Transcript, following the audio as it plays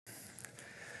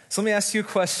So let me ask you a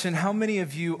question. How many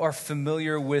of you are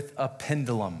familiar with a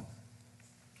pendulum?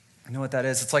 You know what that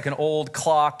is? It's like an old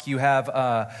clock. You have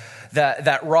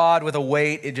that rod with a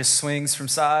weight. It just swings from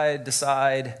side to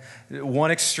side,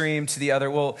 one extreme to the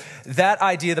other. Well, that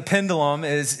idea, the pendulum,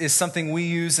 is something we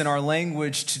use in our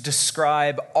language to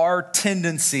describe our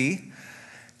tendency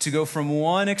to go from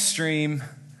one extreme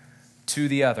to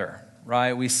the other,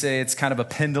 right? We say it's kind of a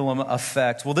pendulum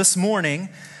effect. Well, this morning,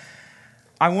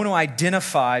 I want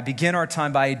to begin our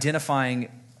time by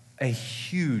identifying a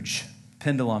huge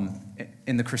pendulum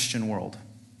in the Christian world.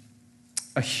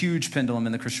 A huge pendulum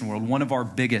in the Christian world, one of our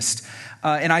biggest.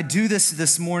 And I do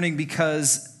this morning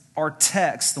because our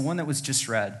text, the one that was just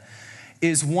read,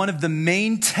 is one of the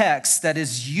main texts that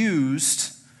is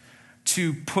used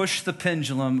to push the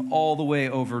pendulum all the way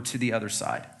over to the other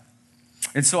side.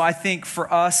 And so I think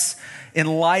for us, in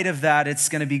light of that, it's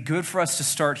going to be good for us to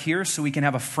start here so we can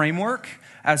have a framework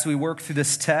as we work through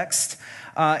this text.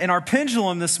 And our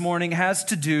pendulum this morning has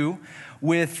to do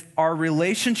with our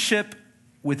relationship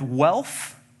with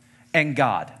wealth and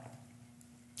God.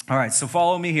 All right, so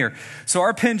follow me here. So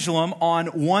our pendulum on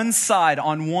one side,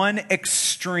 on one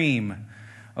extreme,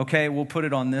 okay, we'll put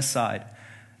it on this side.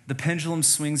 The pendulum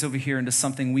swings over here into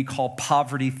something we call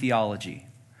poverty theology.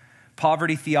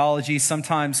 Poverty theology,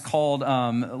 sometimes called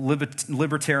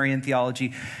libertarian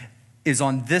theology, is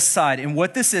on this side. And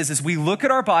what this is we look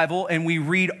at our Bible and we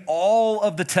read all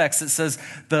of the text that says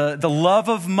the love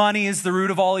of money is the root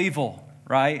of all evil,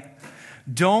 right?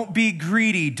 Don't be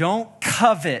greedy. Don't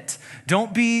covet.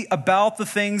 Don't be about the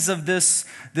things of this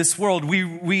world.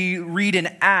 We read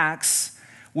in Acts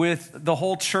with the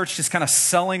whole church just kind of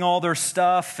selling all their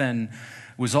stuff and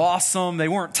it was awesome. They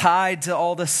weren't tied to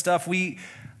all this stuff.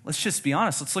 Let's just be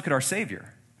honest. Let's look at our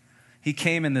Savior. He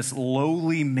came in this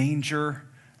lowly manger,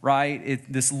 right?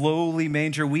 This lowly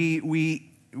manger. We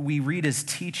read his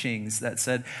teachings that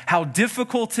said how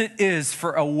difficult it is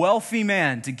for a wealthy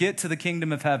man to get to the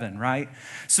kingdom of heaven, right?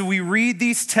 So we read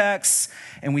these texts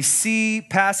and we see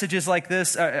passages like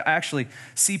this,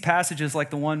 see passages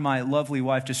like the one my lovely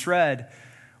wife just read.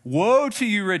 Woe to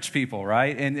you rich people,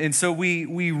 right? And so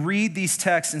we read these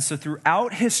texts, and so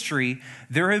throughout history,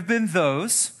 there have been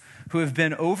those who have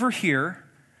been over here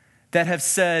that have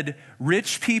said,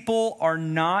 rich people are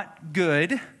not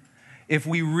good. If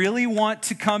we really want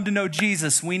to come to know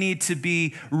Jesus, we need to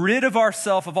be rid of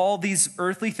ourselves of all these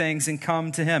earthly things and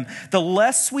come to him. The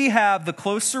less we have, the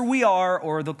closer we are,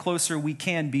 or the closer we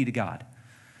can be to God.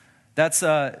 That's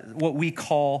what we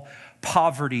call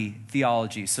poverty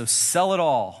theology. So sell it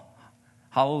all.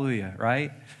 Hallelujah,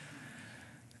 right?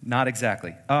 Not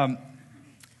exactly.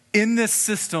 In this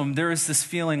system, there is this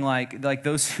feeling like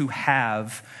those who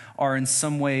have are in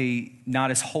some way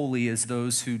not as holy as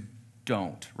those who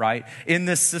don't, right? In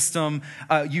this system,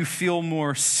 you feel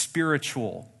more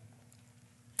spiritual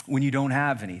when you don't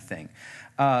have anything.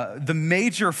 The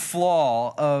major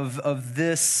flaw of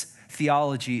this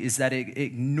theology is that it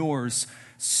ignores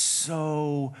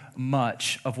so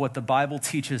much of what the Bible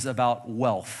teaches about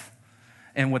wealth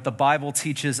and what the Bible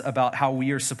teaches about how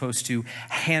we are supposed to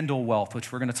handle wealth,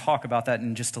 which we're going to talk about that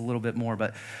in just a little bit more.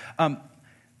 But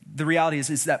the reality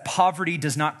is that poverty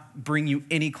does not bring you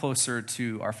any closer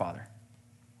to our Father.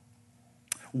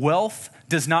 Wealth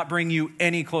does not bring you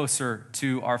any closer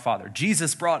to our Father.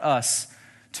 Jesus brought us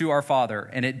to our Father,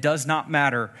 and it does not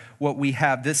matter what we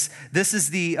have. This is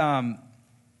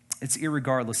it's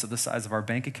irregardless of the size of our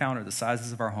bank account or the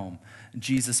sizes of our home.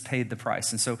 Jesus paid the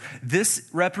price. And so this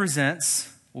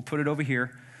represents, we'll put it over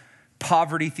here,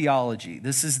 poverty theology.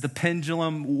 This is the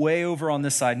pendulum way over on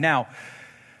this side. Now,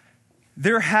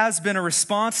 there has been a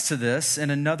response to this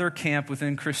in another camp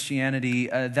within Christianity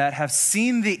that have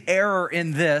seen the error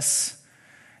in this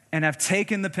and have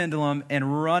taken the pendulum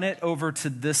and run it over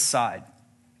to this side.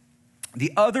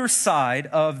 The other side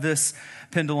of this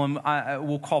pendulum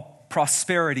we'll call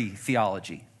prosperity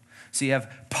theology. So you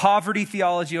have poverty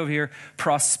theology over here,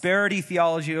 prosperity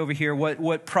theology over here.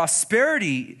 What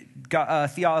prosperity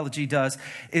theology does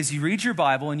is you read your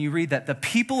Bible and you read that the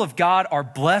people of God are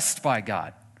blessed by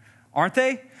God. Aren't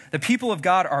they? The people of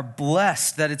God are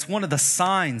blessed, that it's one of the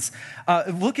signs.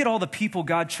 Look at all the people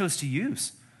God chose to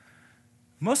use.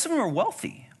 Most of them are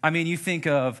wealthy. I mean, you think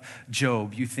of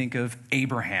Job, you think of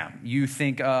Abraham, you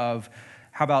think of,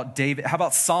 how about David, how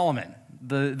about Solomon?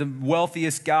 The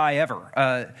wealthiest guy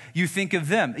ever. You think of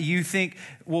them. You think,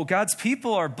 well, God's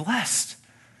people are blessed.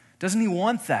 Doesn't he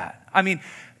want that? I mean,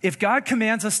 if God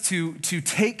commands us to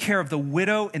take care of the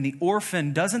widow and the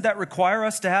orphan, doesn't that require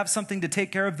us to have something to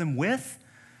take care of them with?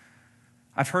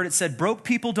 I've heard it said, broke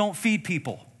people don't feed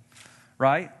people,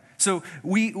 right? So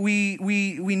we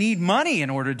need money in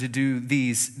order to do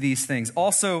these things.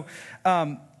 Also,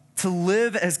 to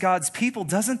live as God's people,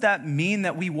 doesn't that mean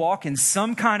that we walk in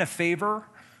some kind of favor?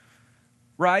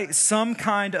 Right? Some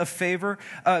kind of favor,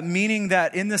 meaning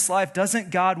that in this life,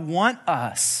 doesn't God want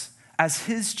us as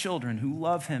his children who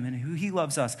love him and who he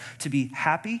loves us to be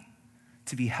happy,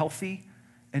 to be healthy,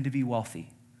 and to be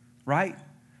wealthy? Right?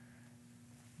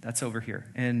 That's over here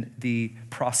in the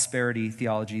prosperity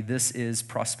theology. This is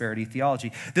prosperity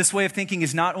theology. This way of thinking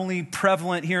is not only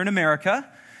prevalent here in America,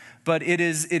 but it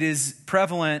is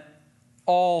prevalent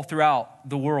all throughout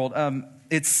the world.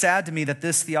 It's sad to me that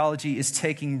this theology is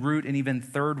taking root in even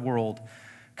third world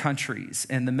countries.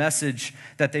 And the message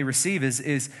that they receive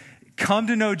is come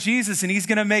to know Jesus and he's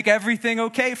going to make everything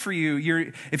okay for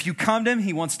you. If you come to him,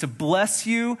 he wants to bless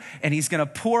you and he's going to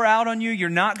pour out on you. You're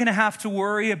not going to have to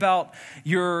worry about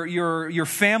your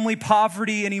family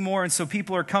poverty anymore. And so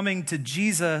people are coming to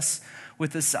Jesus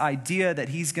with this idea that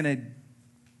he's going to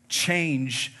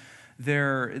change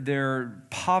their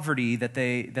poverty that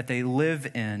they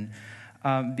live in.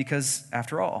 Because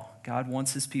after all, God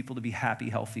wants his people to be happy,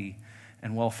 healthy,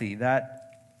 and wealthy.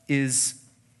 That is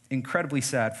incredibly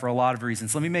sad for a lot of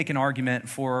reasons. Let me make an argument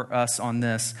for us on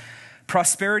this.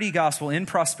 Prosperity gospel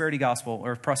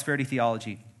or prosperity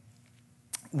theology,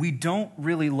 we don't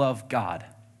really love God.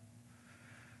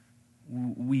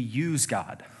 We use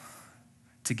God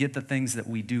to get the things that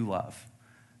we do love,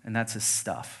 and that's his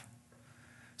stuff.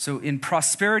 So in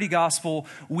prosperity gospel,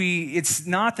 it's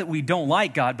not that we don't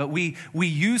like God, but we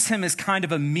use him as kind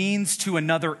of a means to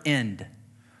another end,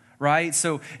 right?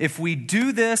 So if we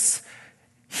do this,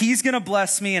 he's going to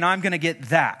bless me and I'm going to get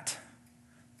that.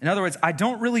 In other words, I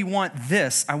don't really want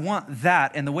this, I want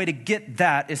that. And the way to get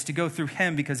that is to go through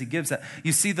him because he gives that.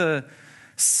 You see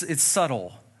it's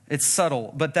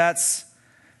subtle, but that's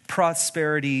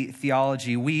prosperity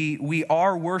theology. We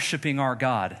are worshiping our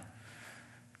God.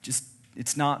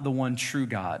 It's not the one true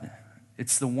God.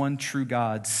 It's the one true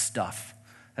God stuff.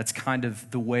 That's kind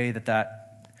of the way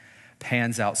that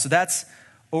pans out. So that's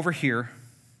over here.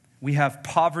 We have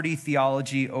poverty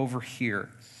theology over here.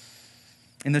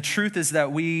 And the truth is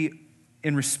that we,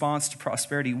 in response to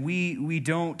prosperity, we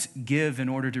don't give in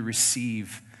order to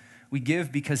receive. We give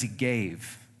because he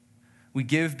gave. We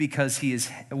give because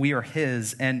we are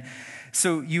his. And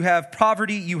so you have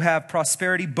poverty, you have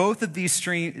prosperity. Both of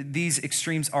these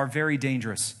extremes are very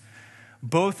dangerous.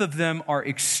 Both of them are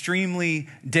extremely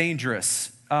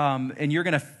dangerous. And you're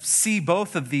going to see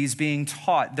both of these being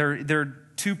taught. They're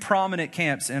two prominent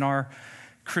camps in our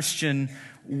Christian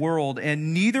world.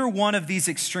 And neither one of these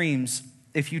extremes,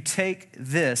 if you take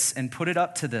this and put it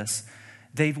up to this,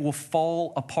 they will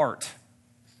fall apart.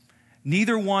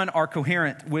 Neither one are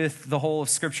coherent with the whole of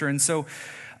Scripture. And so,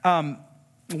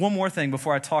 one more thing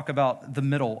before I talk about the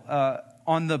middle.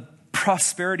 On the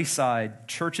prosperity side,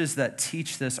 churches that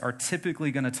teach this are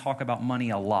typically going to talk about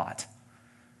money a lot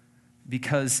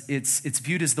because it's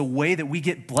viewed as the way that we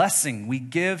get blessing. We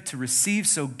give to receive,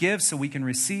 so give so we can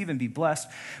receive and be blessed.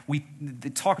 They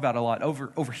talk about it a lot.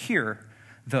 Over here,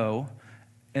 though,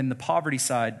 in the poverty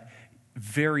side,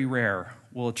 very rare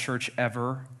will a church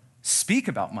ever speak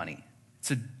about money.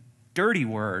 It's a dirty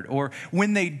word. Or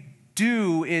when they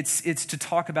do, it's to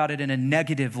talk about it in a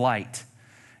negative light.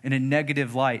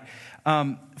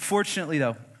 Fortunately,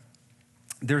 though,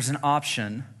 there's an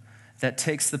option that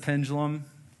takes the pendulum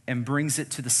and brings it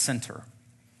to the center.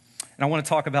 And I want to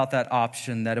talk about that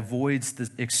option that avoids the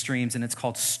extremes, and it's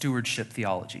called stewardship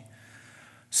theology.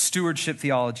 Stewardship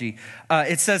theology.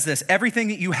 It says this: everything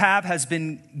that you have has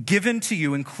been given to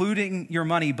you, including your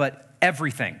money, but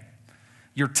everything.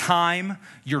 Your time,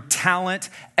 your talent,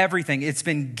 everything. It's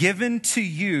been given to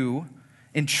you,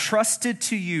 entrusted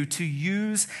to you to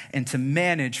use and to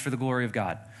manage for the glory of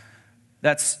God.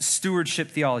 That's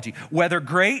stewardship theology. Whether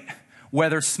great,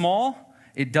 whether small,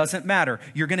 it doesn't matter.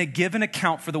 You're going to give an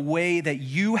account for the way that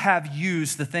you have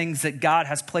used the things that God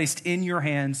has placed in your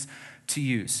hands to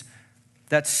use.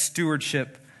 That's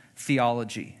stewardship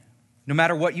theology. No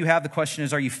matter what you have, the question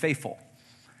is, are you faithful?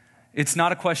 It's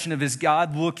not a question of, is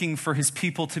God looking for his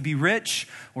people to be rich,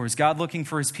 or is God looking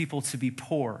for his people to be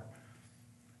poor?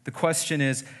 The question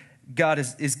is,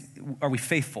 are we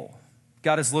faithful?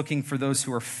 God is looking for those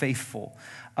who are faithful.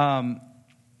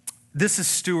 This is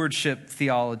stewardship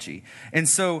theology. And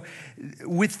so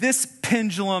with this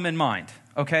pendulum in mind,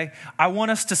 okay, I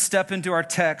want us to step into our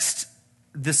text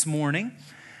this morning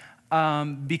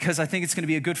because I think it's going to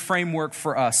be a good framework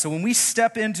for us. So when we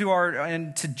step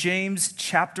into James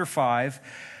chapter 5,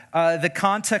 the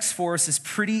context for us is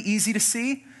pretty easy to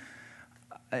see.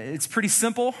 It's pretty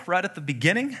simple right at the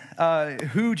beginning,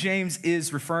 who James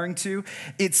is referring to.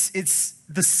 It's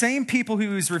the same people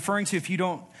who he's referring to, if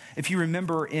you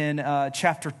remember in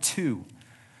chapter 2.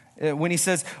 When he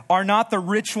says, are not the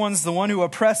rich ones the one who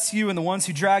oppress you and the ones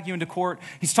who drag you into court?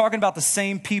 He's talking about the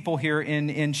same people here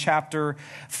in chapter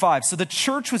 5. So the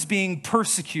church was being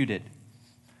persecuted.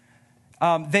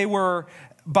 They were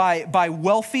by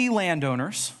wealthy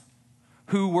landowners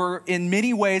who were in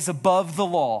many ways above the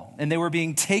law, and they were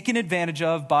being taken advantage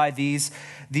of by these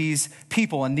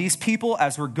people. And these people,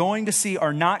 as we're going to see,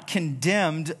 are not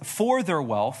condemned for their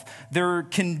wealth. They're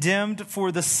condemned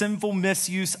for the sinful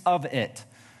misuse of it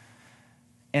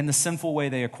and the sinful way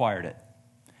they acquired it.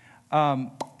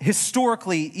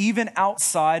 Historically, even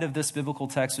outside of this biblical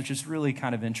text, which is really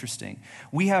kind of interesting,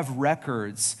 we have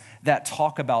records that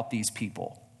talk about these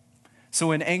people.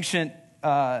 So in ancient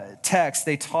texts,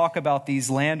 they talk about these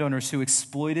landowners who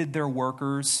exploited their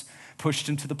workers, pushed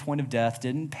them to the point of death,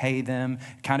 didn't pay them,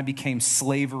 kind of became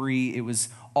slavery. It was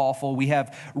awful. We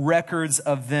have records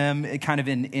of them kind of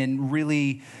in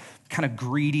really kind of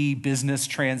greedy business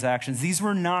transactions. These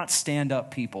were not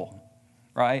stand-up people,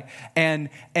 right? And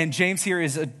James here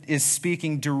is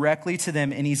speaking directly to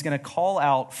them, and he's going to call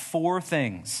out 4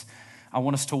 things. I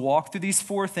want us to walk through these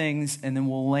 4 things, and then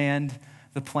we'll land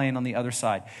the plane on the other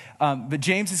side. But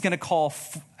James is going to call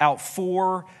out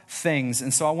 4 things,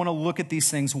 and so I want to look at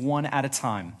these things one at a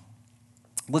time.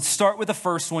 Let's start with the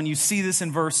first one. You see this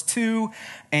in verse 2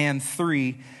 and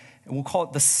 3, and we'll call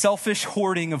it the selfish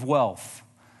hoarding of wealth.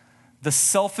 The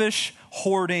selfish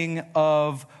hoarding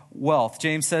of wealth.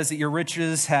 James says that your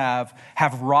riches have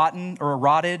rotten or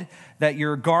rotted, that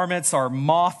your garments are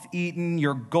moth-eaten,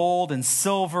 your gold and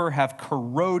silver have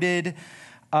corroded.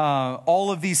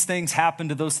 All of these things happen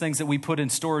to those things that we put in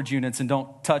storage units and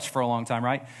don't touch for a long time,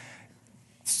 right?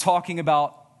 It's talking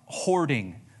about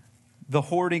hoarding, the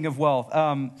hoarding of wealth.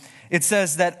 It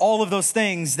says that all of those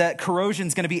things, that corrosion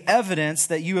is going to be evidence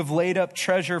that you have laid up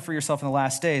treasure for yourself in the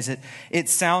last days. It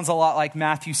sounds a lot like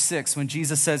Matthew 6 when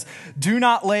Jesus says, do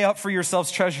not lay up for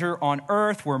yourselves treasure on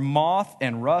earth where moth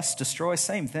and rust destroy,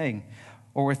 same thing,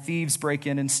 or where thieves break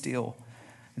in and steal.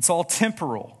 It's all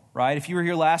temporal, right? If you were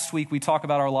here last week, we talked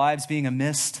about our lives being a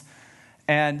mist,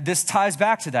 and this ties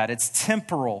back to that. It's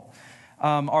temporal.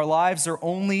 Our lives are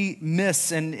only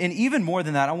mists. And even more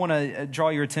than that, I want to draw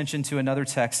your attention to another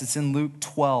text. It's in Luke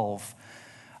 12.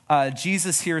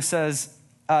 Jesus here says,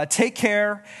 take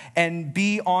care and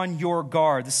be on your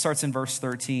guard. This starts in verse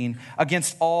 13.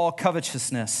 Against all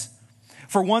covetousness.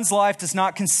 For one's life does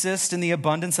not consist in the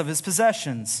abundance of his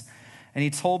possessions. And he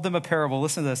told them a parable.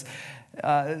 Listen to this.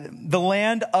 The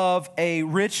land of a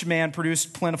rich man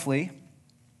produced plentifully.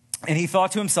 And he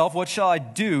thought to himself, what shall I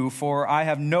do? For I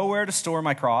have nowhere to store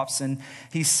my crops. And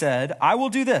he said, I will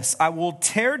do this. I will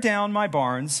tear down my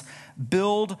barns,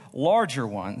 build larger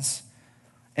ones,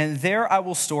 and there I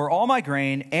will store all my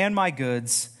grain and my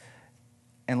goods.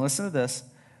 And listen to this.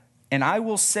 And I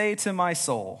will say to my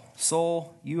soul,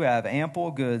 soul, you have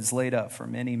ample goods laid up for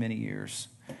many, many years.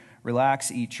 Relax,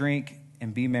 eat, drink,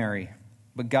 and be merry.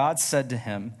 But God said to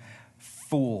him,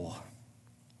 fool,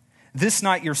 this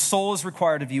night your soul is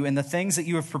required of you, and the things that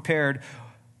you have prepared,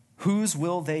 whose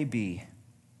will they be?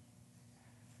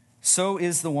 So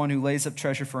is the one who lays up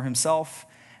treasure for himself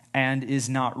and is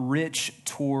not rich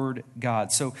toward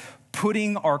God. So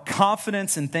putting our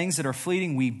confidence in things that are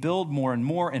fleeting, we build more and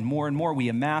more and more and more. We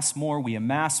amass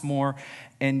more.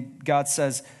 And God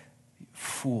says,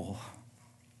 fool.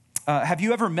 Have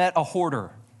you ever met a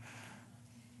hoarder?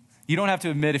 You don't have to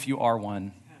admit if you are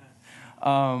one.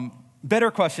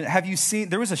 Better question, have you seen,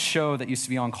 there was a show that used to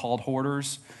be on called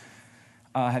Hoarders.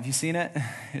 Have you seen it?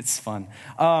 It's fun.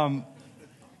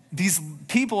 These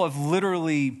people have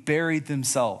literally buried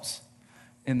themselves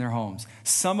in their homes.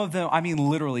 Some of them, I mean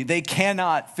literally, they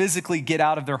cannot physically get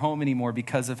out of their home anymore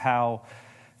because of how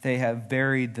they have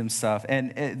buried themselves.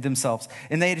 And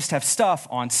they just have stuff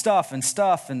on stuff and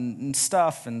stuff and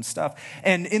stuff and stuff.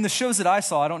 And in the shows that I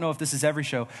saw, I don't know if this is every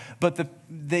show, but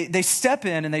they step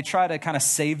in and they try to kind of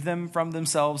save them from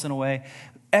themselves in a way.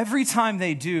 Every time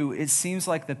they do, it seems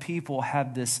like the people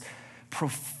have this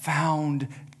profound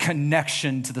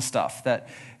connection to the stuff that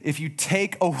if you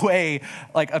take away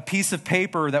like a piece of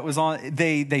paper that was on,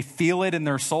 they feel it in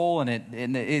their soul,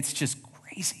 and it's just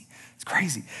crazy. It's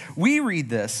crazy. We read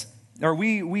this, or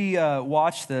we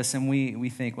watch this, and we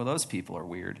think, well, those people are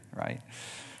weird, right?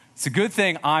 It's a good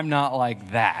thing I'm not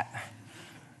like that.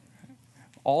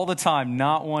 All the time,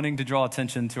 not wanting to draw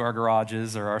attention to our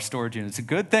garages or our storage units. It's a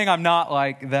good thing I'm not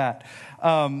like that.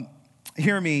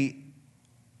 Hear me,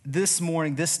 this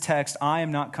morning, this text, I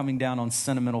am not coming down on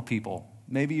sentimental people.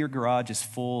 Maybe your garage is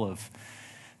full of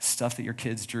stuff that your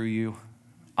kids drew you.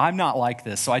 I'm not like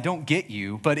this, so I don't get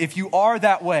you. But if you are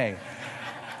that way,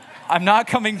 I'm not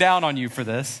coming down on you for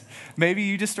this. Maybe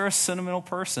you just are a sentimental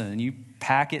person and you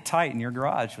pack it tight in your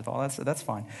garage with all that stuff. That's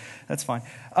fine. That's fine.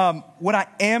 What I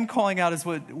am calling out is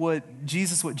what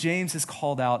James has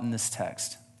called out in this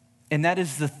text. And that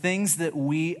is the things that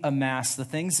we amass, the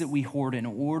things that we hoard in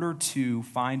order to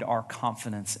find our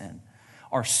confidence in,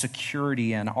 our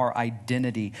security in, our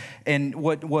identity. And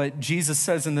what Jesus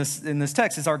says in this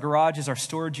text is our garages, our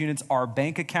storage units, our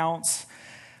bank accounts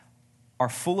are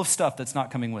full of stuff that's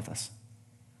not coming with us.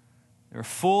 They're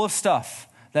full of stuff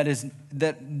that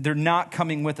they're not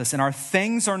coming with us. And our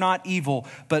things are not evil,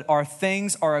 but our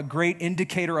things are a great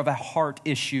indicator of a heart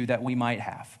issue that we might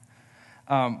have.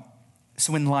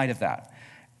 So in light of that,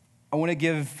 I want to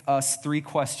give us 3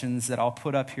 questions that I'll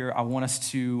put up here. I want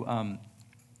us to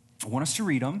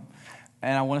read them,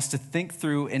 and I want us to think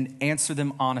through and answer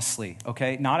them honestly,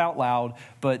 okay? Not out loud,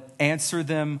 but answer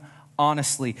them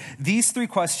honestly. These 3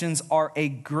 questions are a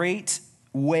great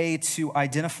way to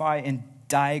identify and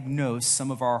diagnose some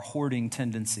of our hoarding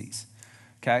tendencies,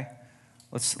 okay?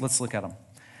 Let's look at them.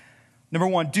 Number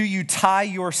 1, do you tie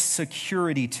your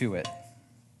security to it?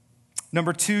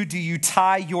 Number 2, do you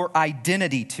tie your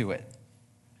identity to it?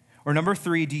 Or number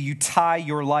 3, do you tie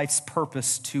your life's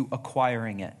purpose to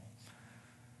acquiring it?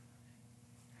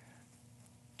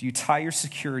 Do you tie your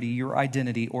security, your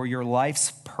identity, or your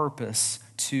life's purpose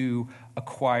to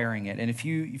acquiring it? And if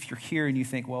you're here and you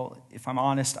think, well, if I'm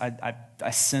honest,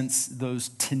 I sense those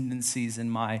tendencies in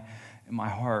my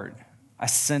heart. I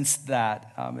sense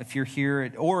that. If you're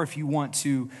here, or if you want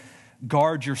to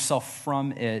guard yourself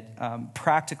from it,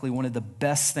 practically one of the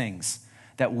best things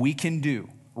that we can do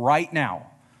right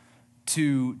now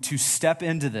to step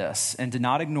into this and to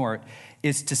not ignore it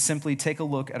is to simply take a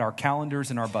look at our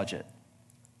calendars and our budget.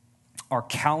 Our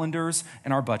calendars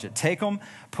and our budget. Take them,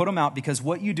 put them out, because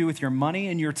what you do with your money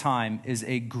and your time is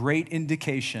a great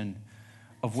indication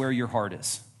of where your heart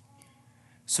is.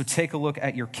 So take a look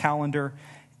at your calendar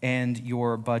and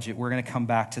your budget. We're going to come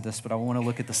back to this, but I want to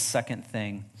look at the second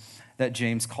thing that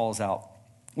James calls out.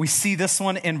 We see this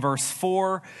one in verse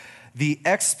 4, the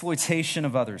exploitation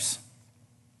of others.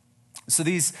 So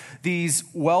these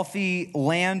wealthy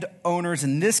landowners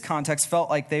in this context felt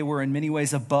like they were in many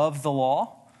ways above the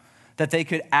law, that they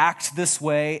could act this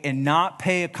way and not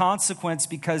pay a consequence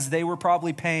because they were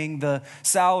probably paying the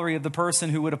salary of the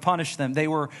person who would have punished them. They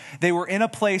were in a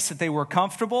place that they were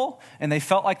comfortable and they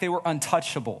felt like they were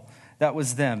untouchable. That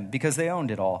was them because they owned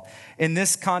it all. In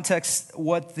this context,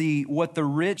 what the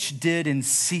rich did in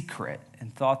secret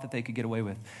and thought that they could get away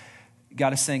with,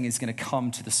 God is saying is going to come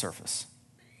to the surface.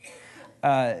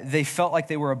 They felt like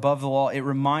they were above the law. It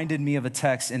reminded me of a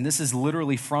text, and this is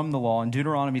literally from the law in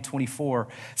Deuteronomy 24.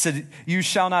 It said, "You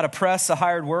shall not oppress a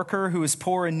hired worker who is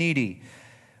poor and needy,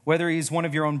 whether he's one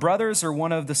of your own brothers or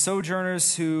one of the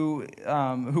sojourners who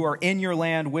are in your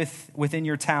land within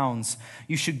your towns.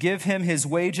 You should give him his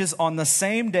wages on the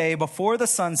same day before the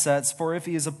sun sets, for if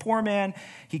he is a poor man,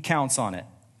 he counts on it,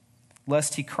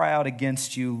 lest he cry out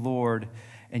against you, Lord,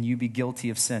 and you be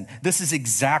guilty of sin." This is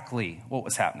exactly what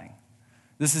was happening.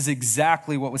 This is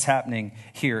exactly what was happening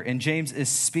here. And James is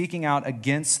speaking out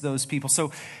against those people.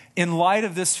 So in light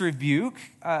of this rebuke,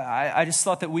 I just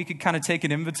thought that we could kind of take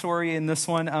an inventory in this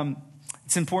one.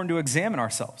 It's important to examine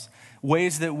ourselves.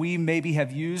 Ways that we maybe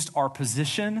have used our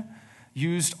position,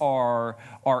 used our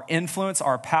influence,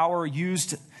 our power,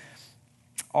 used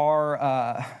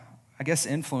our,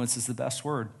 influence is the best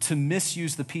word, to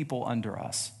misuse the people under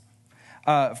us.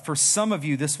 For some of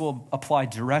you, this will apply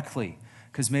directly,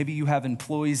 because maybe you have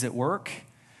employees at work.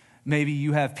 Maybe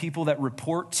you have people that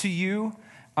report to you.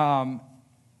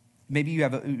 Maybe you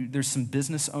have there's some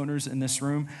business owners in this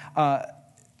room.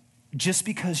 Just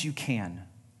because you can,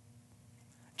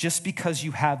 just because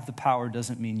you have the power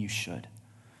doesn't mean you should.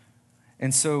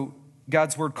 And so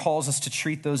God's word calls us to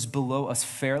treat those below us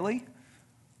fairly,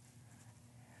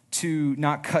 to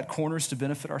not cut corners to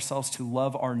benefit ourselves, to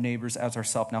love our neighbors as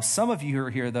ourselves. Now, some of you are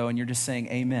here, though, and you're just saying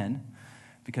amen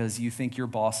because you think your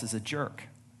boss is a jerk.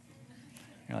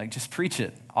 You're like, just preach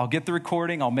it. I'll get the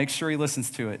recording. I'll make sure he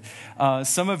listens to it.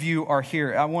 Some of you are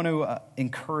here. I want to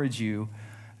encourage you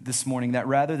this morning that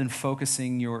rather than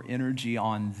focusing your energy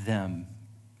on them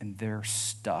and their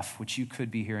stuff, which you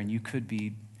could be here and you could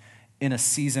be in a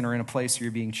season or in a place where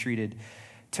you're being treated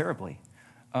terribly.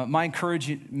 My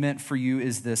encouragement for you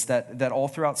is this, that all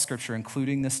throughout Scripture,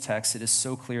 including this text, it is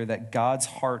so clear that God's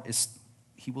heart is,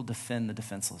 he will defend the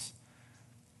defenseless.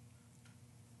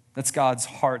 That's God's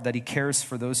heart, that he cares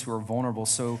for those who are vulnerable.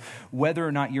 So whether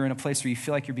or not you're in a place where you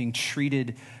feel like you're being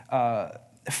treated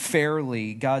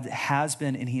fairly, God has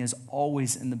been and he is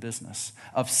always in the business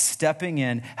of stepping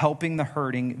in, helping the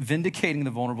hurting, vindicating the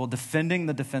vulnerable, defending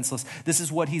the defenseless. This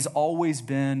is what he's always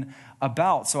been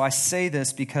about. So I say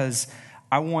this because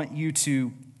I want you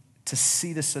to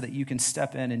see this so that you can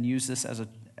step in and use this as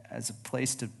a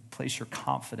place to place your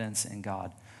confidence in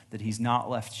God, that he's not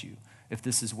left you if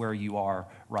this is where you are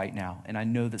right now. And I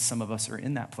know that some of us are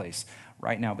in that place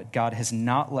right now, but God has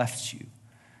not left you,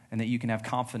 and that you can have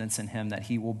confidence in him that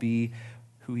he will be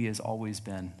who he has always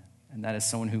been, and that is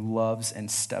someone who loves and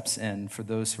steps in for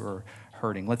those who are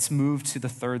hurting. Let's move to the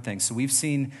third thing. So we've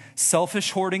seen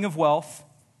selfish hoarding of wealth.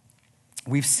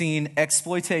 We've seen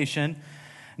exploitation.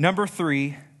 Number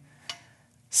 3,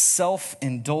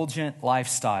 self-indulgent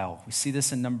lifestyle. We see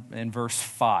this in verse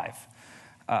 5.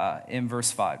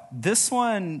 This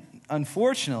one,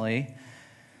 unfortunately,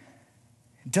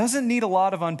 doesn't need a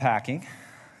lot of unpacking.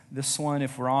 This one,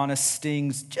 if we're honest,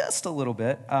 stings just a little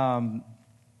bit.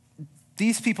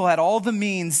 These people had all the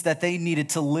means that they needed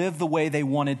to live the way they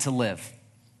wanted to live.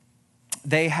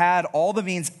 They had all the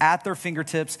means at their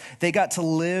fingertips. They got to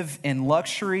live in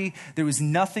luxury. There was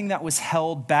nothing that was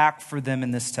held back for them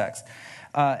in this text.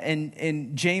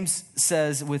 And James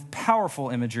says with powerful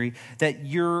imagery that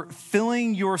you're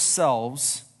filling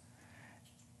yourselves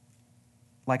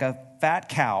like a fat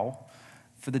cow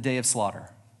for the day of slaughter.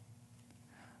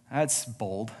 That's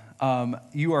bold.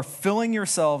 You are filling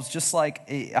yourselves just like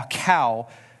a cow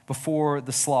before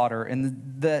the slaughter.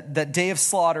 And that day of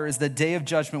slaughter is the day of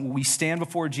judgment when we stand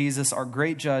before Jesus, our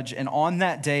great judge. And on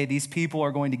that day, these people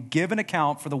are going to give an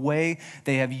account for the way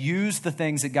they have used the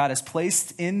things that God has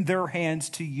placed in their hands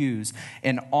to use.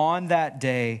 And on that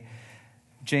day,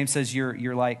 James says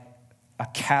you're like a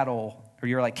cattle, or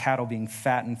you're like cattle being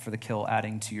fattened for the kill,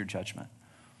 adding to your judgment.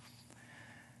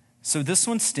 So this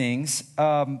one stings.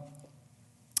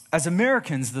 As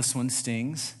Americans, this one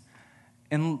stings.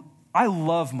 And I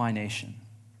love my nation.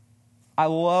 I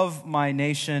love my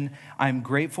nation. I'm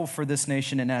grateful for this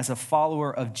nation. And as a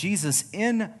follower of Jesus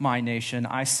in my nation,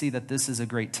 I see that this is a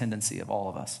great tendency of all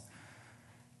of us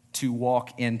to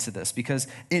walk into this. Because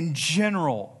in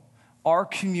general, our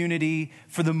community,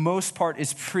 for the most part,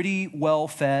 is pretty well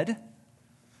fed.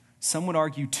 Some would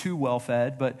argue too well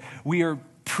fed, but we are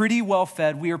pretty well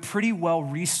fed. We are pretty well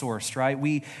resourced, right?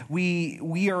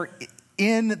 We are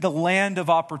in the land of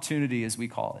opportunity, as we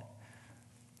call it.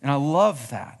 And I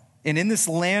love that. And in this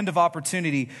land of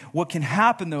opportunity, what can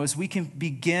happen, though, is we can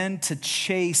begin to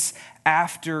chase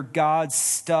after God's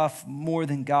stuff more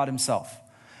than God himself.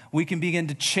 We can begin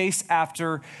to chase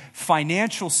after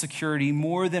financial security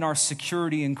more than our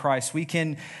security in Christ. We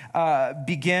can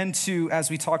begin to, as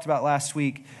we talked about last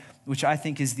week, which I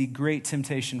think is the great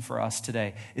temptation for us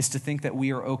today, is to think that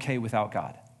we are okay without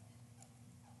God.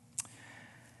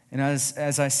 And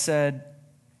as I said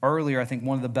earlier, I think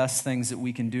one of the best things that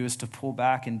we can do is to pull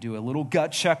back and do a little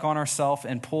gut check on ourselves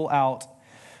and pull out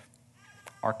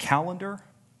our calendar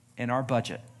and our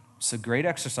budget. It's a great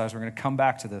exercise. We're going to come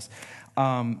back to this.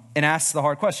 And ask the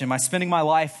hard question, am I spending my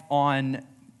life on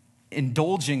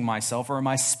indulging myself, or am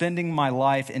I spending my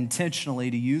life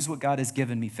intentionally to use what God has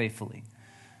given me faithfully?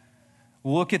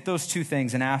 Look at those two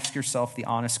things and ask yourself the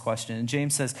honest question. And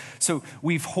James says, so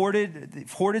we've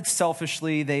hoarded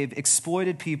selfishly, they've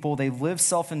exploited people, they've lived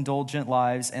self-indulgent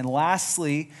lives, and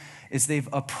lastly is they've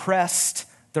oppressed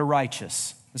the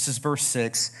righteous. This is verse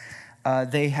 6.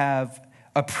 They have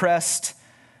oppressed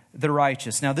the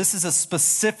righteous. Now, this is a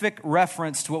specific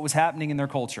reference to what was happening in their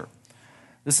culture.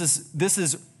 This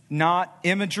is not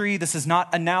imagery. This is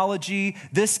not analogy.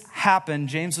 This happened.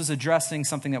 James was addressing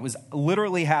something that was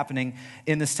literally happening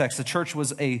in this text. The church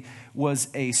was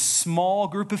a small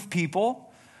group of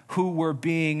people who were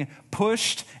being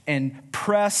pushed and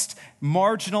pressed,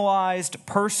 marginalized,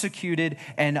 persecuted,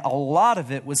 and a lot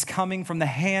of it was coming from the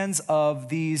hands of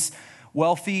these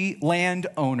wealthy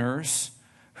landowners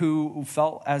who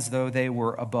felt as though they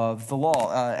were above the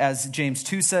law. As James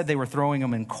 2 said, they were throwing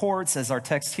them in courts. As our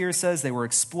text here says, they were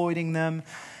exploiting them.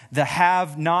 The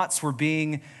have-nots were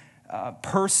being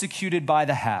persecuted by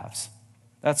the haves.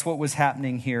 That's what was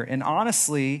happening here. And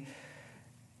honestly,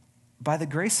 by the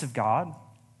grace of God,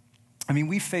 I mean,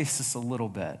 we face this a little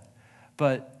bit,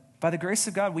 but by the grace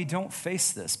of God, we don't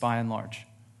face this by and large.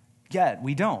 Yet,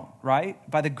 we don't, right?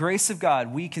 By the grace of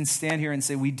God, we can stand here and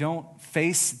say we don't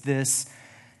face this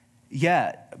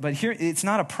yet. But here, it's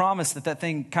not a promise that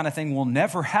kind of thing will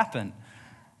never happen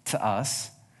to us.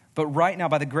 But right now,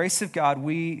 by the grace of God,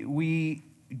 we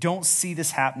don't see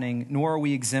this happening, nor are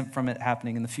we exempt from it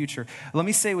happening in the future. Let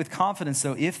me say with confidence,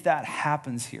 though, if that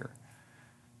happens here,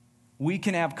 we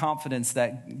can have confidence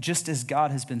that just as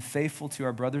God has been faithful to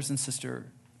our brothers and sisters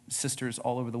sisters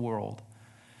all over the world.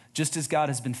 Just as God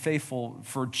has been faithful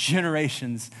for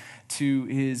generations to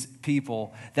his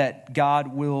people, that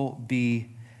God will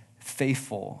be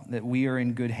faithful, that we are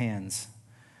in good hands.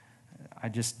 I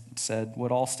just said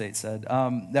what Allstate said,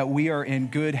 that we are in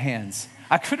good hands.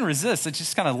 I couldn't resist. I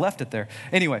just kind of left it there.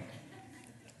 Anyway,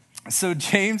 so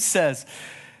James says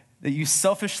that you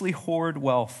selfishly hoard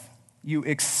wealth. You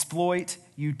exploit,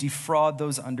 you defraud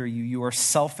those under you. You are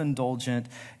self-indulgent.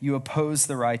 You oppose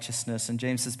the righteousness. And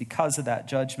James says because of that,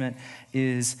 judgment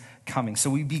is coming. So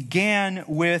we began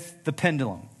with the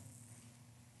pendulum.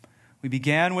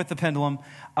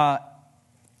 I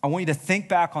want you to think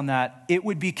back on that. It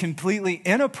would be completely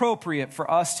inappropriate for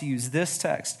us to use this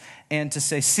text and to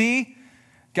say, see,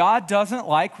 God doesn't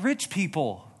like rich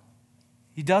people.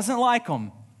 He doesn't like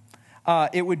them.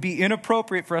 It would be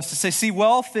inappropriate for us to say, see,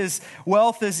 wealth is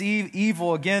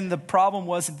evil. Again, the problem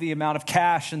wasn't the amount of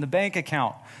cash in the bank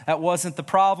account. That wasn't the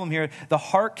problem here. The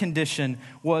heart condition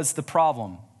was the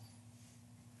problem.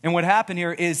 And what happened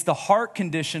here is the heart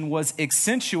condition was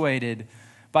accentuated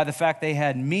by the fact they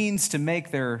had means to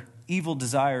make their evil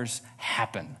desires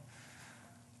happen.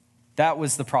 That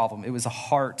was the problem. It was a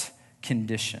heart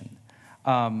condition.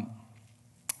 I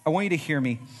want you to hear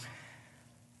me.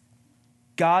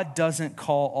 God doesn't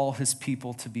call all his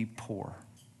people to be poor.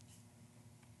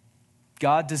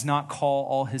 God does not call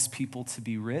all his people to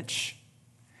be rich.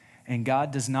 And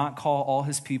God does not call all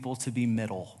his people to be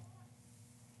middle.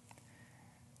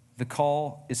 The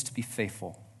call is to be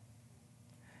faithful.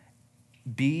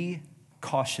 Be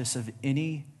cautious of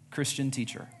any Christian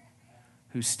teacher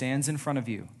who stands in front of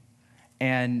you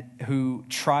and who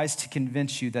tries to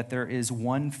convince you that there is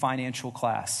one financial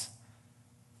class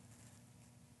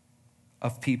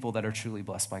of people that are truly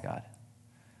blessed by God.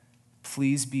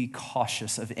 Please be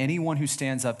cautious of anyone who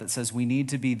stands up that says we need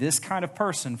to be this kind of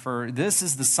person for this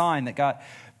is the sign that God.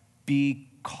 Be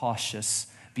cautious,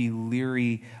 be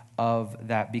leery of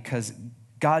that because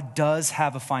God does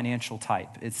have a financial type.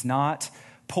 It's not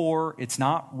poor, it's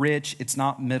not rich, it's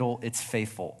not middle, it's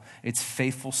faithful. It's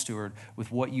faithful steward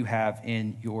with what you have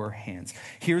in your hands.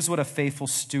 Here's what a faithful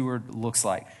steward looks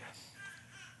like.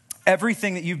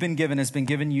 Everything that you've been given has been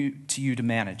given to you to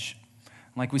manage.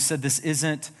 Like we said, this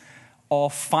isn't all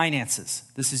finances.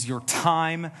 This is your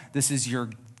time, this is your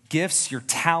gifts, your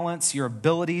talents, your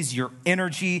abilities, your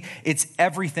energy. It's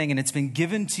everything, and it's been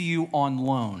given to you on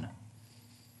loan.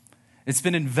 It's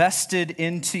been invested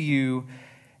into you,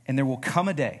 and there will come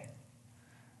a day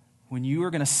when you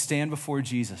are going to stand before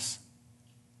Jesus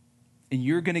and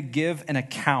you're going to give an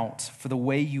account for the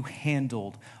way you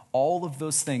handled all of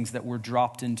those things that were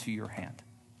dropped into your hand.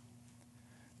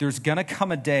 There's going to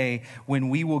come a day when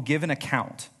we will give an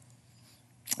account.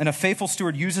 And a faithful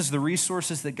steward uses the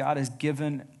resources that God has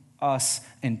given us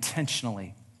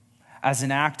intentionally as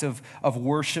an act of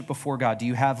worship before God. Do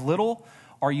you have little?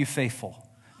 Are you faithful?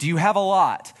 Do you have a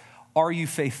lot? Are you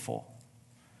faithful?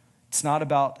 It's not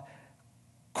about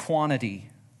quantity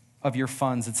of your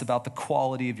funds. It's about the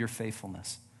quality of your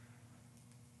faithfulness.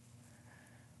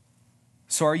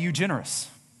 So are you generous?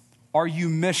 Are you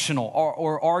missional?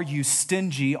 Or are you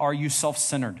stingy? Are you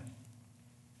self-centered?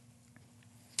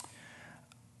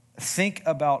 Think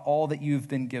about all that you've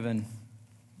been given.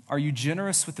 Are you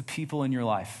generous with the people in your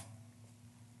life?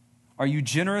 Are you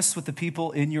generous with the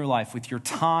people in your life, with your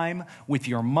time, with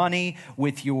your money,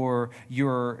 with your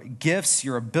gifts,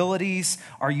 your abilities?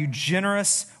 Are you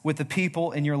generous with the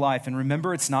people in your life? And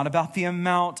remember, it's not about the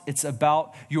amount, it's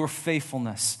about your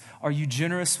faithfulness. Are you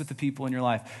generous with the people in your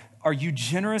life? Are you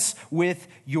generous with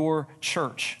your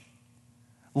church?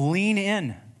 Lean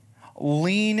in.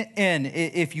 Lean in.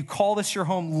 If you call this your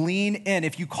home, lean in.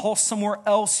 If you call somewhere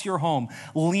else your home,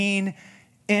 lean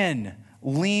in.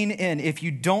 Lean in. If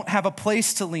you don't have a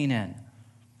place to lean in,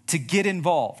 to get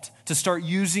involved, to start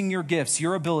using your gifts,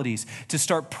 your abilities, to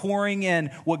start pouring in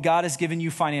what God has given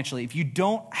you financially. If you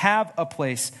don't have a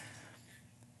place,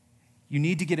 you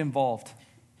need to get involved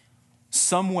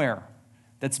somewhere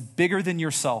that's bigger than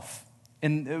yourself.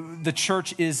 And the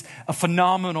church is a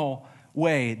phenomenal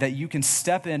way that you can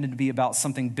step in and be about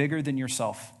something bigger than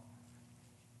yourself.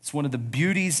 It's one of the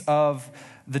beauties of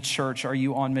the church. Are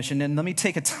you on mission? And let me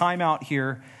take a time out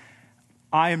here.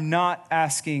 I am not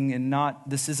asking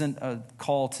this isn't a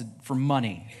call for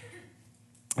money.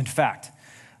 In fact,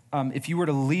 if you were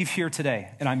to leave here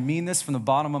today, and I mean this from the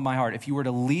bottom of my heart, if you were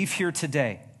to leave here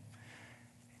today,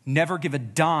 never give a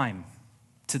dime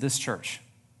to this church.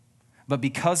 But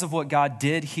because of what God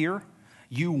did here,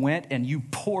 you went and you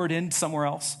poured in somewhere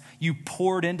else. You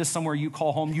poured into somewhere you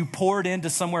call home. You poured into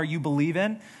somewhere you believe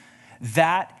in.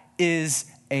 That is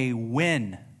a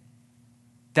win.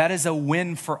 That is a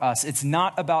win for us. It's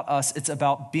not about us. It's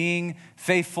about being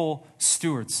faithful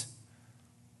stewards.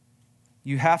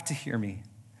 You have to hear me.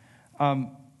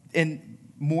 And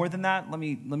more than that, let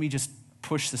me just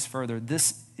push this further.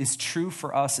 This is true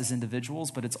for us as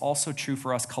individuals, but it's also true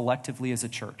for us collectively as a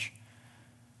church.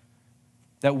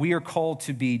 That we are called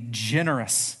to be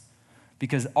generous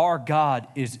because our God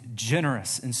is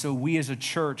generous. And so we as a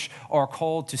church are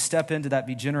called to step into that,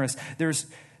 be generous. There's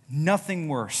nothing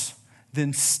worse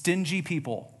than stingy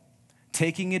people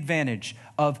taking advantage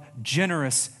of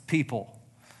generous people.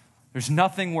 There's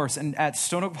nothing worse. And at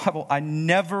Stone Oak Bible, I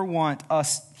never want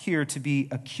us here to be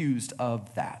accused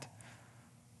of that.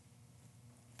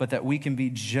 But that we can be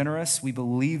generous. We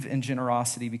believe in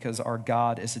generosity because our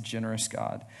God is a generous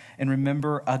God. And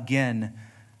remember, again,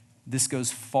 this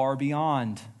goes far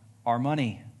beyond our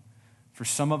money. For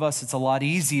some of us, it's a lot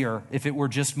easier if it were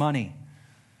just money.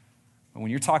 But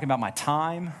when you're talking about my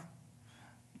time,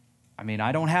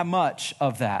 I don't have much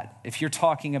of that. If you're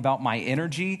talking about my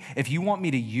energy, if you want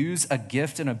me to use a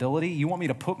gift and ability, you want me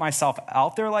to put myself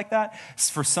out there like that,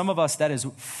 for some of us, that is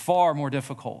far more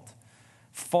difficult.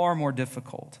 Far more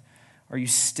difficult. Are you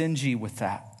stingy with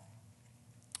that?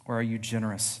 Or are you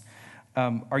generous?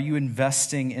 Are you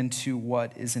investing into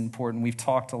what is important? We've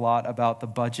talked a lot about the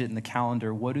budget and the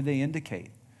calendar. What do they indicate?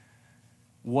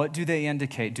 What do they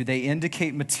indicate? Do they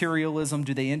indicate materialism?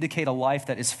 Do they indicate a life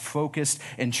that is focused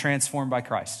and transformed by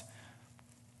Christ?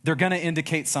 They're going to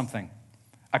indicate something.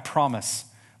 I promise.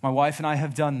 My wife and I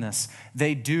have done this.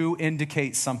 They do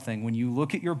indicate something. When you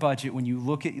look at your budget, when you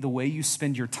look at the way you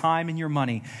spend your time and your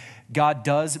money, God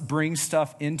does bring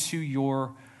stuff into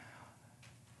your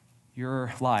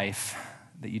life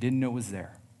that you didn't know was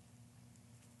there.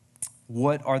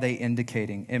 What are they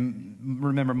indicating? And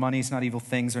remember, money is not evil.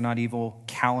 Things are not evil.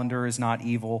 Calendar is not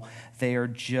evil. They are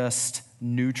just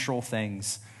neutral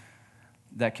things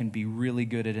that can be really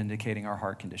good at indicating our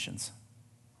heart conditions.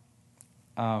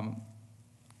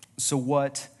 So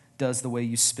what does the way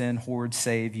you spend, hoard,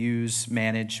 save, use,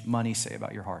 manage money say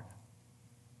about your heart?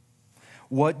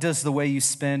 What does the way you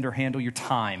spend or handle your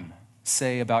time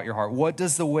say about your heart? What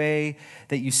does the way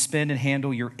that you spend and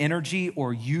handle your energy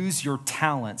or use your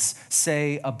talents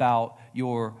say about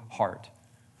your heart?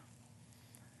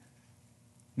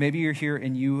 Maybe you're here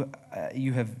and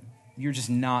you're just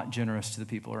not generous to the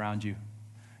people around you.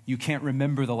 You can't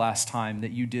remember the last time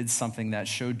that you did something that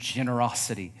showed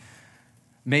generosity.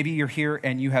 Maybe you're here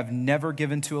and you have never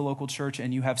given to a local church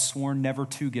and you have sworn never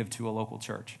to give to a local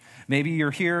church. Maybe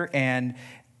you're here and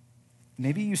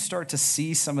maybe you start to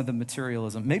see some of the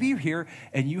materialism. Maybe you're here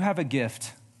and you have a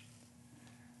gift.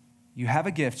 You have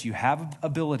a gift, you have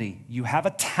ability, you have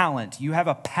a talent, you have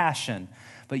a passion,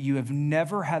 but you have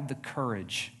never had the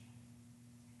courage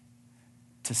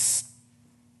to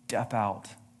step out,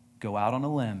 go out on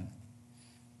a limb,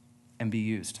 and be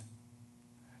used.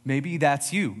 Maybe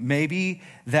that's you. Maybe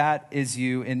that is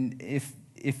you. And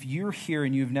if you're here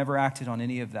and you've never acted on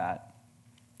any of that,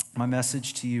 my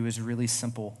message to you is really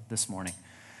simple this morning.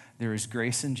 There is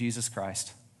grace in Jesus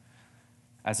Christ.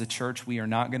 As a church, we are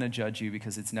not going to judge you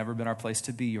because it's never been our place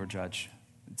to be your judge.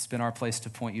 It's been our place to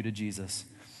point you to Jesus.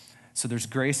 So there's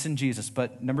grace in Jesus.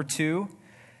 But number 2,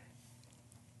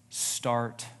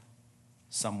 start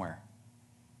somewhere.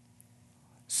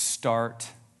 Start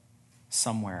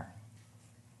somewhere.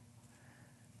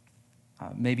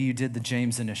 Maybe you did the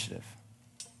James Initiative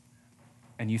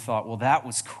and you thought, well, that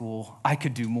was cool. I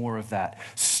could do more of that.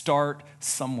 Start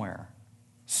somewhere.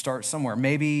 Start somewhere.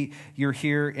 Maybe you're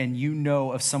here and you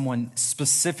know of someone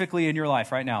specifically in your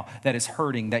life right now that is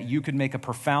hurting, that you could make a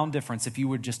profound difference if you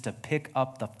were just to pick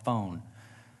up the phone.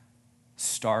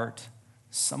 Start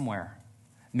somewhere.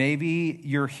 Maybe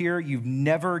you're here, you've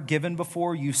never given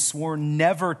before, you've sworn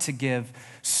never to give.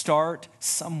 Start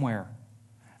somewhere.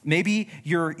 Maybe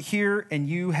you're here and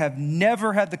you have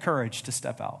never had the courage to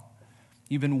step out.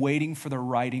 You've been waiting for the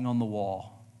writing on the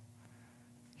wall.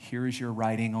 Here is your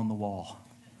writing on the wall.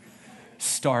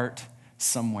 Start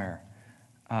somewhere.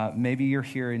 Maybe you're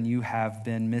here and you have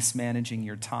been mismanaging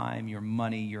your time, your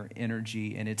money, your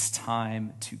energy, and it's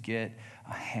time to get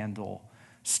a handle.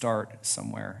 Start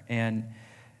somewhere. And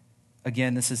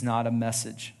again, this is not a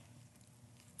message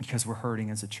because we're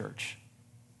hurting as a church.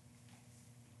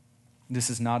 This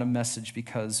is not a message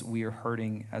because we are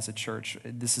hurting as a church.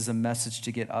 This is a message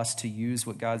to get us to use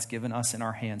what God's given us in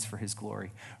our hands for his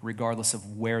glory, regardless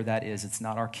of where that is. It's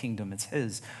not our kingdom, it's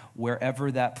his.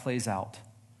 Wherever that plays out,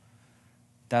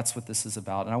 that's what this is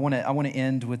about. And I want to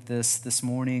end with this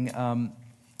morning.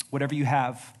 Whatever you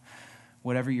have,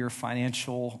 whatever your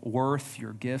financial worth,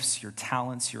 your gifts, your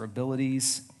talents, your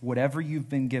abilities, whatever you've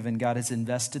been given, God has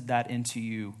invested that into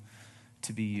you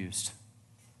to be used.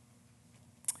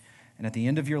 And at the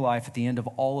end of your life, at the end of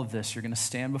all of this, you're going to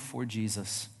stand before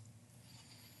Jesus.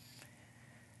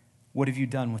 What have you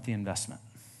done with the investment?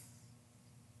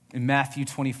 In Matthew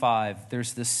 25,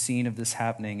 there's this scene of this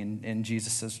happening, and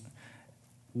Jesus says,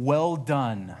 "Well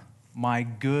done, my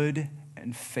good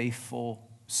and faithful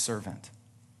servant."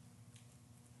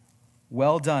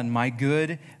 Well done, my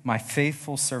good, my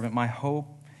faithful servant. My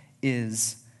hope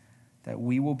is that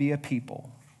we will be a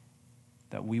people,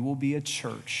 that we will be a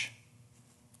church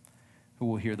who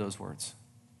will hear those words.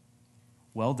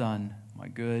 Well done, my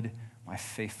good, my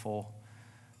faithful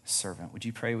servant. Would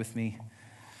you pray with me?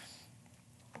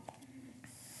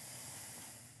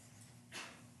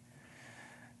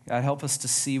 God, help us to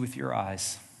see with your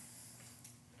eyes.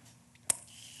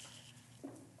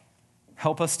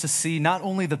 Help us to see not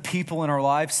only the people in our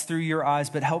lives through your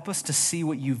eyes, but help us to see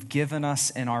what you've given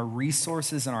us and our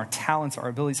resources and our talents, our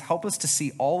abilities. Help us to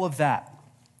see all of that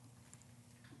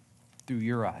through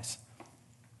your eyes.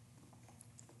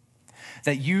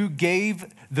 That you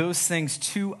gave those things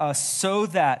to us so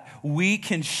that we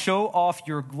can show off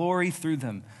your glory through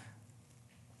them.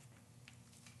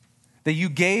 That you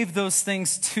gave those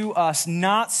things to us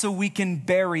not so we can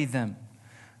bury them,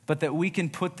 but that we can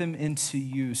put them into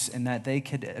use and that they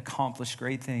could accomplish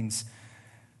great things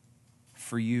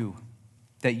for you.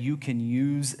 That you can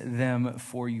use them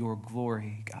for your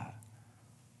glory, God.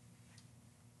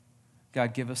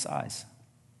 God, give us eyes.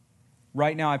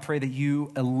 Right now, I pray that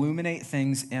you illuminate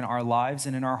things in our lives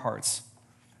and in our hearts.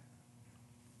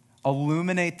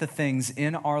 Illuminate the things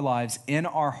in our lives, in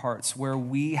our hearts, where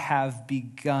we have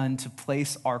begun to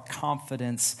place our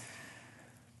confidence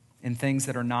in things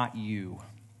that are not you.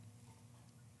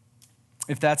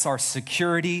 If that's our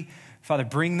security, Father,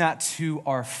 bring that to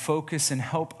our focus and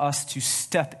help us to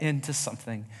step into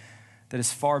something that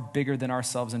is far bigger than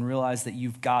ourselves and realize that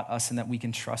you've got us and that we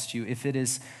can trust you. If it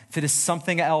is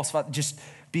something else, Father, just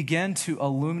begin to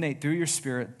illuminate through your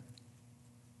Spirit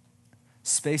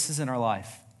spaces in our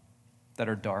life that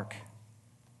are dark,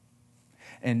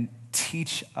 and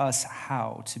teach us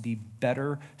how to be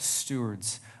better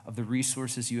stewards of the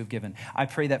resources you have given. I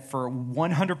pray that for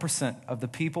 100% of the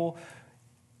people,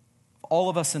 all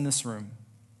of us in this room,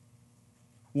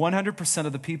 100%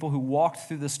 of the people who walked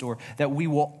through this door, that we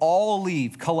will all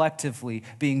leave collectively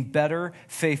being better,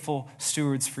 faithful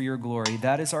stewards for your glory.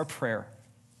 That is our prayer.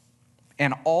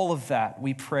 And all of that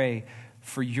we pray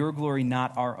for your glory,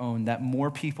 not our own, that more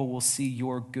people will see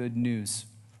your good news,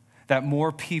 that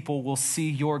more people will see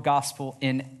your gospel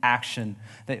in action,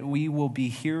 that we will be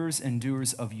hearers and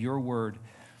doers of your word,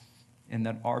 and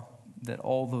that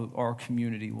our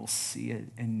community will see it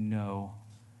and know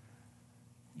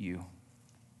you.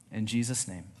 In Jesus'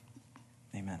 name,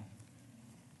 amen.